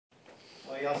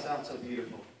y'all sound so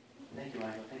beautiful. Thank you,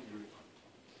 Michael. Thank you, Ruth.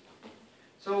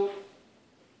 So,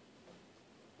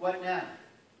 what now?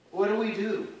 What do we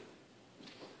do?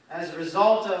 As a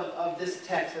result of this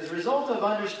text, as a result of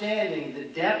understanding the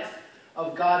depth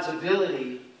of God's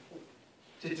ability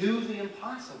to do the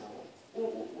impossible,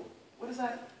 what does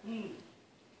that mean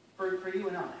for you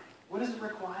and I? What does it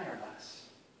require of us?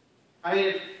 I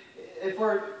mean, if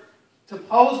we're to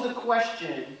pose the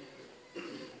question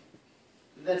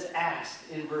that's asked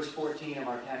in verse 14 of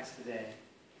our text today,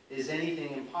 is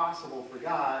anything impossible for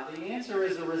God? The answer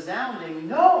is a resounding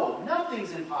no.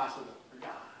 Nothing's impossible for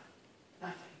God.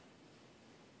 Nothing.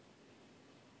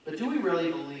 But do we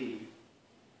really believe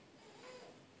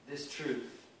this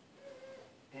truth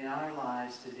in our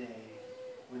lives today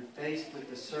when faced with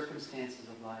the circumstances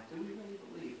of life? Do we really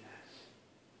believe that?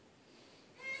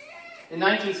 In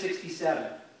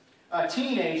 1967, a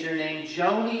teenager named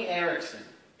Joni Eareckson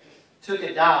took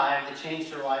a dive that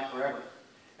changed her life forever.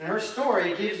 And her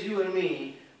story gives you and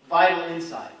me vital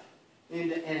insight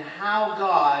in how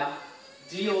God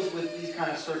deals with these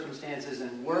kind of circumstances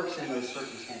and works in those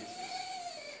circumstances.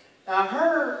 Now,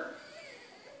 her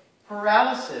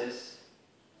paralysis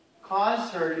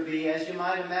caused her to be, as you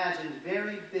might imagine,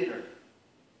 very bitter.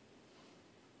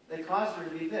 They caused her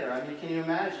to be bitter. I mean, can you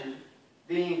imagine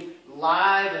being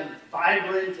live and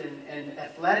vibrant and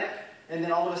athletic, and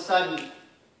then all of a sudden,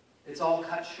 it's all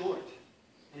cut short,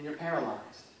 and you're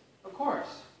paralyzed? Of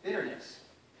course, bitterness.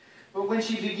 But when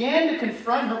she began to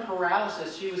confront her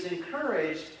paralysis, she was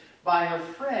encouraged by her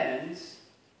friends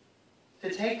to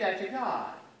take that to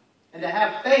God and to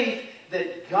have faith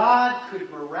that God could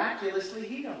miraculously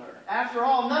heal her. After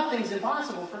all, nothing's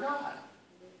impossible for God.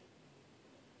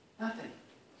 Nothing,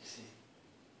 you see.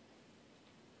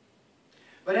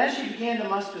 But as she began to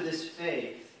muster this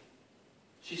faith,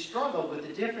 she struggled with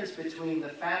the difference between the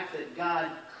fact that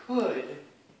God could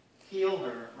heal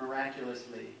her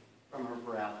miraculously from her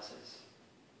paralysis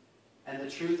and the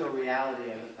truth or reality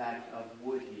of the fact of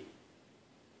would he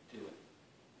do it.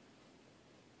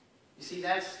 You see,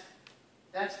 that's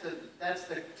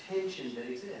the tension that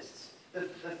exists. The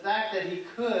fact that he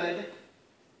could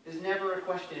is never a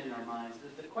question in our minds.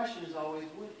 The question is always,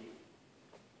 would he?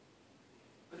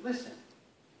 But listen,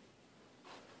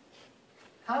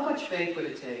 how much faith would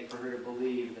it take for her to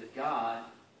believe that God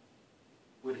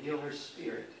would heal her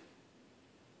spirit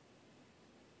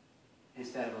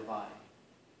instead of her body?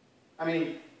 I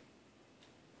mean,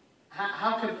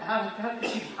 how could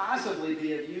she possibly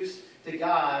be of use to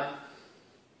God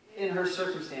in her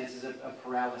circumstances of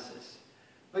paralysis?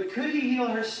 But could he heal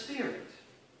her spirit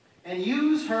and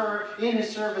use her in his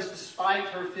service despite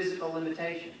her physical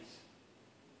limitations?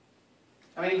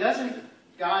 I mean, doesn't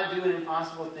God do an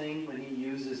impossible thing when he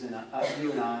uses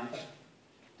you and I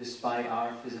despite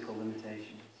our physical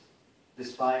limitations,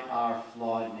 despite our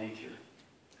flawed nature,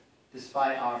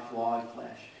 despite our flawed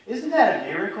flesh? Isn't that a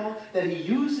miracle that he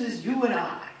uses you and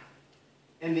I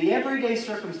in the everyday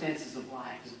circumstances of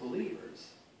life as believers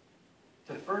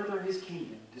to further his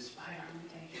kingdom despite our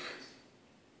limitations?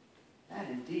 That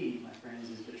indeed, my friends,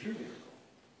 is the true miracle.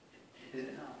 Is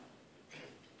it not?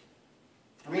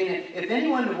 I mean, if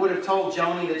anyone would have told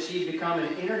Joni that she'd become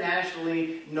an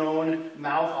internationally known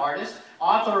mouth artist,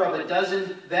 author of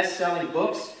 12 best-selling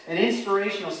books, an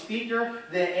inspirational speaker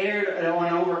that aired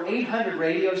on over 800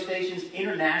 radio stations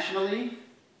internationally,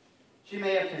 she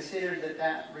may have considered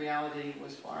that reality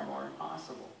was far more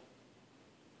impossible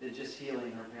than just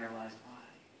healing her paralyzed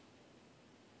body.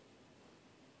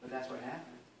 But that's what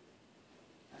happened.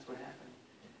 That's what happened.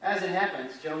 As it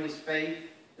happens, Joni's faith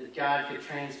that God could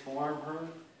transform her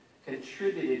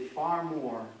contributed far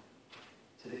more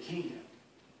to the kingdom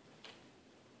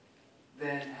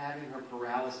than having her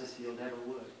paralysis healed ever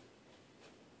would.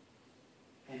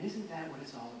 And isn't that what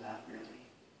it's all about, really?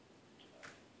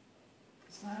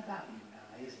 It's not about you and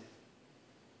I, is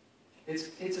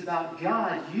it? It's about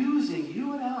God using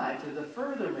you and I to the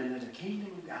furtherment of the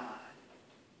kingdom of God.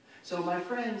 So, my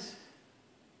friends,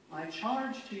 my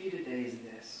charge to you today is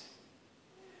this.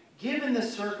 Given the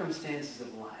circumstances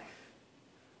of life,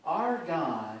 our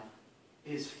God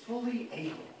is fully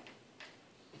able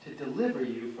to deliver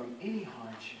you from any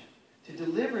hardship, to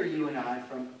deliver you and I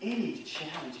from any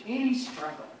challenge, any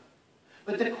struggle.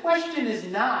 But the question is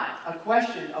not a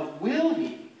question of will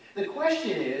he. The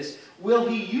question is, will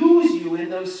he use you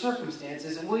in those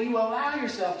circumstances, and will you allow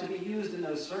yourself to be used in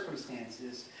those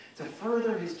circumstances to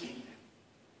further his kingdom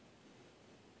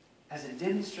as a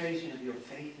demonstration of your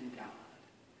faith in God,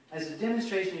 as a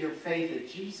demonstration of your faith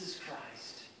that Jesus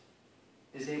Christ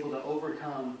is able to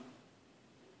overcome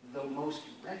the most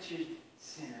wretched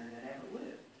sinner that ever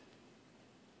lived.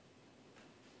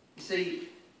 You see,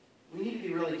 we need to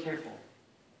be really careful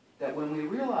that when we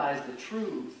realize the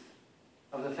truth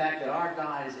of the fact that our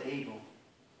God is able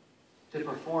to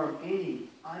perform any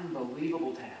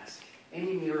unbelievable task,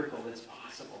 any miracle that's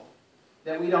possible,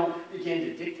 that we don't begin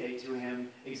to dictate to him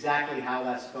exactly how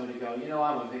that's going to go. You know,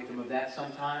 I'm a victim of that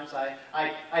sometimes.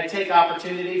 I take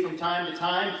opportunity from time to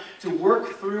time to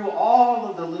work through all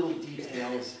of the little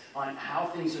details on how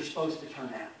things are supposed to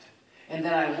turn out. And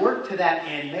then I work to that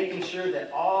end, making sure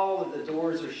that all of the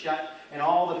doors are shut and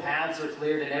all the paths are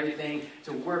cleared and everything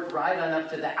to work right on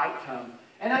up to the outcome.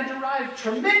 And I derive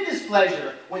tremendous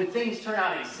pleasure when things turn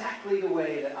out exactly the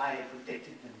way that I had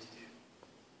predicted them to do.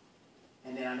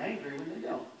 And then I'm angry when they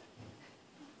don't.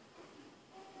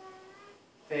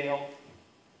 Fail.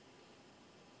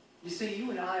 You see,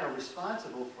 you and I are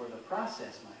responsible for the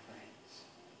process, my friends.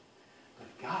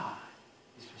 But God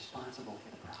is responsible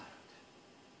for the product.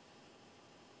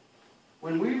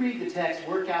 When we read the text,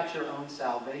 work out your own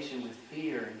salvation with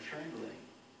fear and trembling.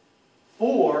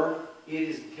 For it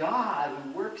is God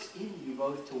who works in you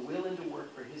both to will and to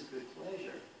work for his good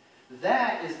pleasure.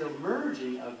 That is the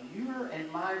merging of your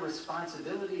and my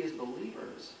responsibility as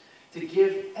believers to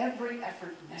give every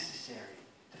effort necessary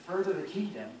to further the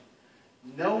kingdom,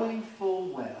 knowing full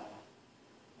well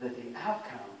that the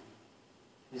outcome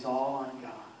is all on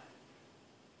God.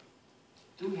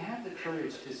 Do we have the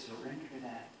courage to surrender to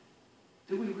that?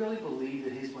 Do we really believe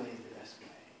that his way is the best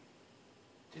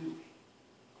way? Do we?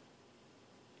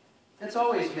 Let's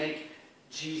always make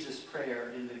Jesus'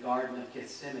 prayer in the Garden of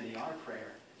Gethsemane our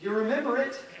prayer. Do you remember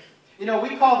it? You know,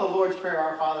 we call the Lord's Prayer,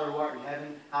 Our Father who art in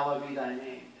heaven, hallowed be thy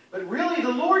name. But really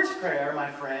the Lord's Prayer, my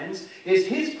friends, is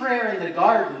his prayer in the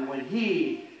garden when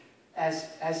he,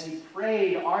 as he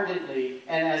prayed ardently,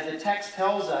 and as the text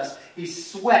tells us, he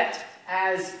sweat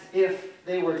as if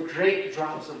they were great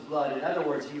drops of blood. In other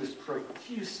words, he was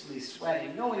profusely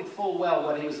sweating, knowing full well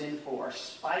what he was in for.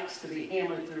 Spikes to be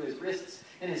hammered through his wrists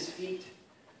and his feet,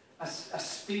 a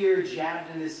spear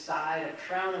jabbed in his side, a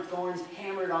crown of thorns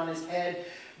hammered on his head,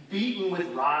 beaten with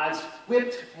rods,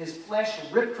 whipped, his flesh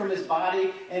ripped from his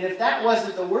body. And if that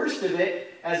wasn't the worst of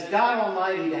it, as God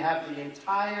Almighty, to have the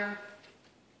entire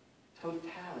totality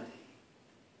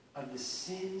of the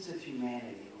sins of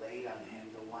humanity laid on him,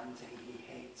 the one thing he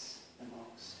hates the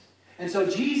most. And so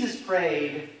Jesus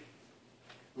prayed,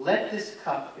 let this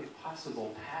cup, if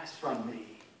possible, pass from me.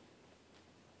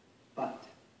 But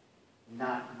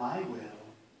not my will,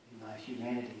 in my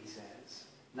humanity, he says.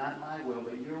 Not my will,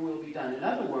 but your will be done. In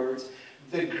other words,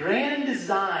 the grand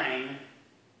design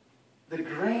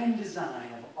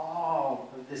of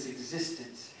all of this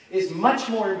existence is much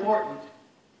more important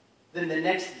than the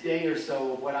next day or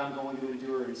so of what I'm going to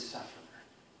endure and suffer.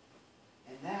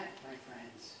 And that, my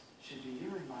friends, should be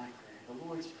your and my prayer, the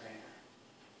Lord's Prayer.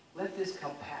 Let this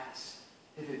cup pass,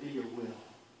 if it be your will,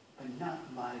 but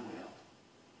not my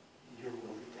will. Your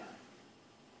will be done.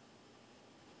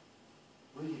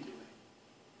 Will you do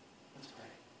it? Let's pray.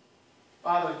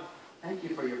 Father, thank you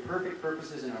for your perfect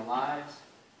purposes in our lives.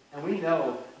 And we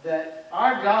know that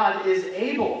our God is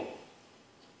able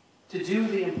to do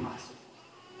the impossible,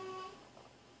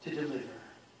 to deliver,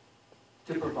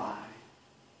 to provide.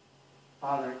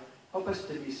 Father, help us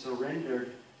to be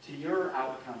surrendered to your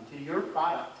outcome, to your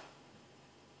product.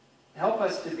 Help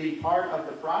us to be part of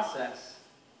the process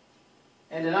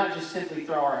and to not just simply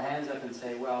throw our hands up and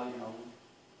say, well, you know,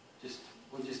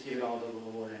 we'll just give it all to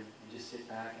the Lord and just sit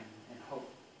back and hope.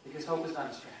 Because hope is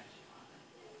not a strategy,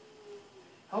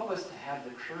 Father. Help us to have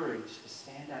the courage to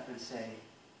stand up and say,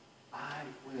 I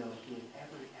will give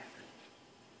every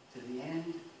effort to the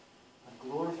end of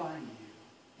glorifying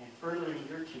you and furthering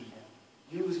your kingdom.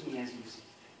 Use me as you see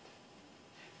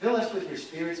fit. Fill us with your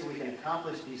Spirit so we can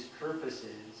accomplish these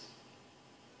purposes.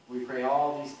 We pray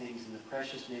all these things in the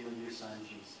precious name of your Son,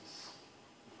 Jesus,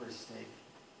 for his sake.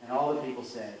 And all the people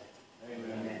said,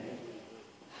 Amen. Amen.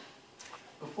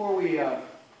 Before we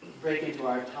break into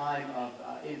our time of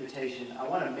invitation, I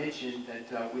want to mention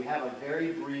that we have a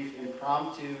very brief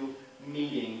impromptu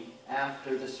meeting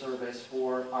after the service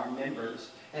for our members.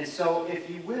 And so if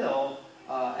you will,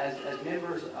 as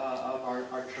members of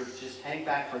our church, just hang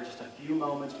back for just a few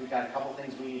moments. We've got a couple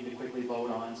things we need to quickly vote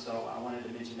on, so I wanted to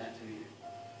mention that to you.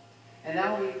 And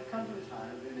now we come to a time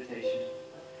of invitation.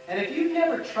 And if you've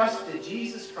never trusted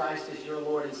Jesus Christ as your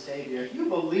Lord and Savior, if you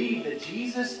believe that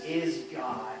Jesus is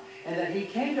God and that he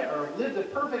came to earth, lived a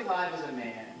perfect life as a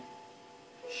man,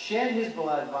 shed his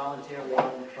blood voluntarily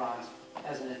on the cross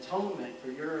as an atonement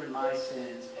for your and my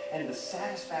sins and the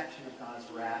satisfaction of God's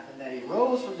wrath, and that he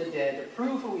rose from the dead to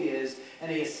prove who he is,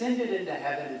 and he ascended into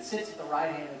heaven and sits at the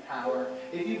right hand of power,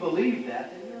 if you believe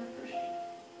that, then you're a Christian.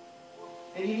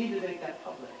 And you need to make that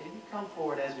public. And you come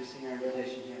forward as we sing our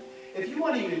invitation hymn. If you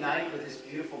want to unite with this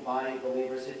beautiful body of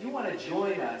believers, if you want to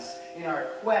join us in our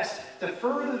quest to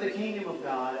further the kingdom of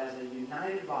God as a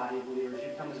united body of believers, you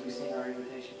come as we sing our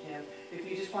invitation hymn. If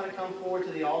you just want to come forward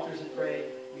to the altars and pray,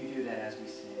 you do that as we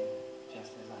sing,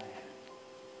 just as I am.